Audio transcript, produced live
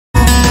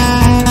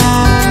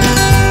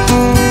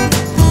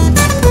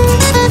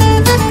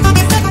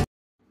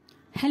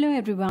Hello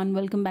everyone,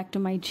 welcome back to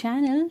my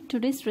channel.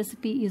 Today's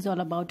recipe is all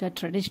about a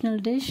traditional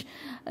dish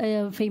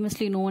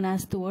famously known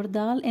as tur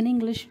dal. In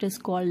English it is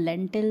called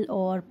lentil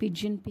or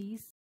pigeon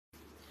peas.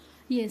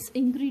 Yes,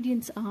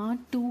 ingredients are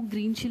 2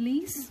 green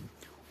chilies,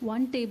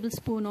 1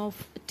 tablespoon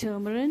of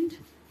tamarind,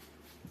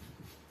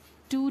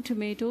 2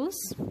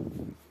 tomatoes,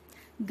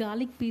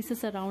 garlic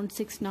pieces around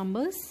 6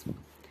 numbers,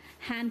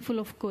 handful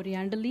of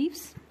coriander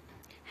leaves,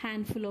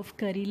 handful of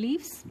curry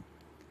leaves.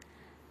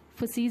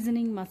 For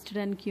seasoning, mustard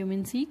and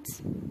cumin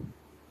seeds,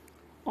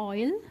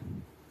 oil,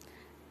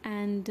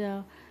 and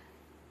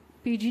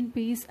pigeon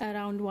peas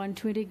around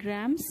 120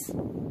 grams,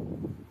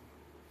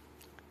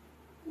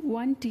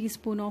 1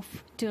 teaspoon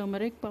of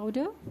turmeric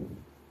powder,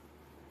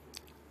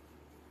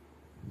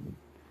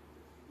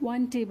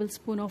 1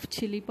 tablespoon of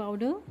chili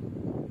powder,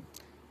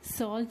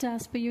 salt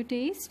as per your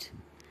taste,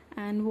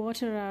 and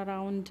water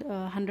around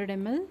 100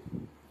 ml.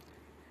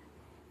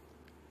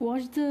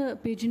 Wash the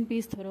pigeon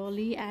peas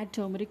thoroughly, add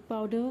turmeric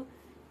powder,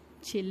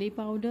 chili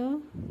powder,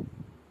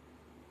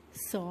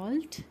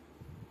 salt,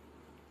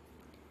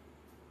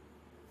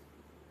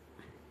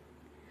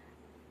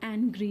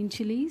 and green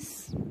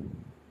chilies,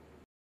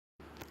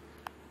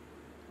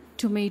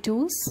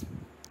 tomatoes,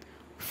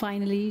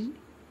 finally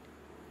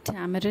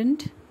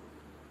tamarind.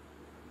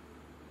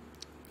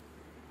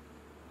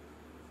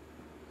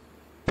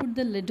 Put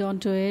the lid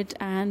onto it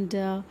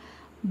and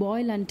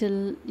boil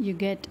until you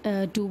get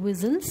 2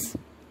 whistles.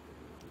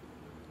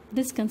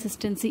 This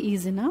consistency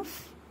is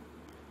enough.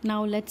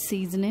 Now let's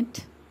season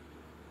it.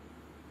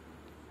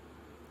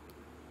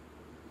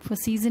 For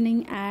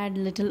seasoning, add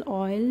little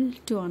oil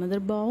to another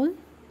bowl.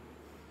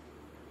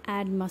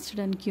 Add mustard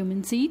and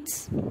cumin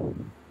seeds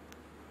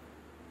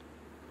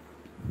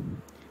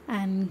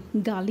and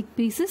garlic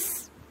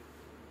pieces.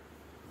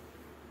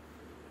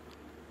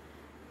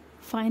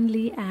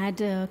 Finally, add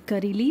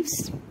curry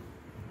leaves.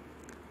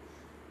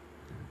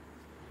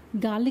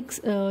 Garlic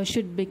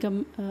should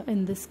become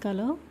in this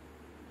color,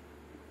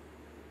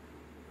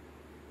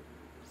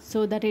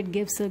 so that it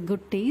gives a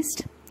good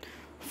taste.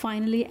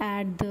 Finally,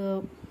 add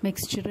the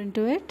mixture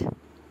into it.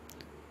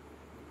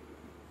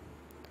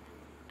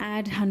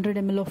 Add 100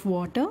 ml of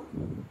water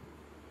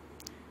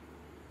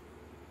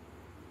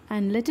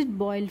and let it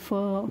boil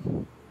for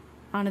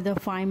another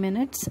 5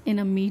 minutes in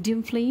a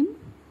medium flame.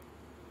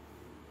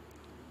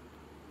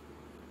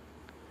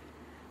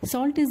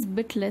 Salt is a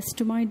bit less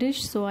to my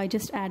dish, so I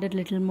just added a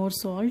little more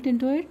salt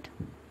into it.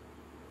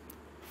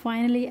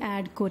 Finally,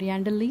 add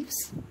coriander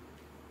leaves.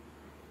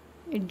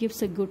 It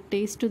gives a good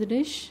taste to the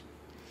dish.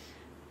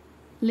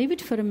 Leave it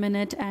for a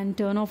minute and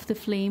turn off the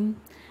flame,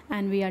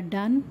 and we are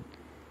done.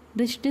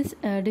 This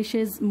dish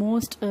is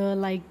most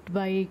liked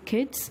by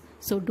kids,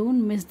 so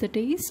don't miss the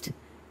taste.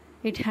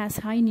 It has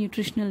high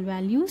nutritional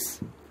values.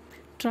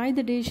 Try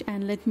the dish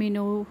and let me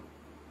know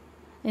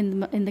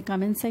in the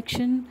comment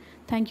section.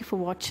 Thank you for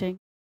watching.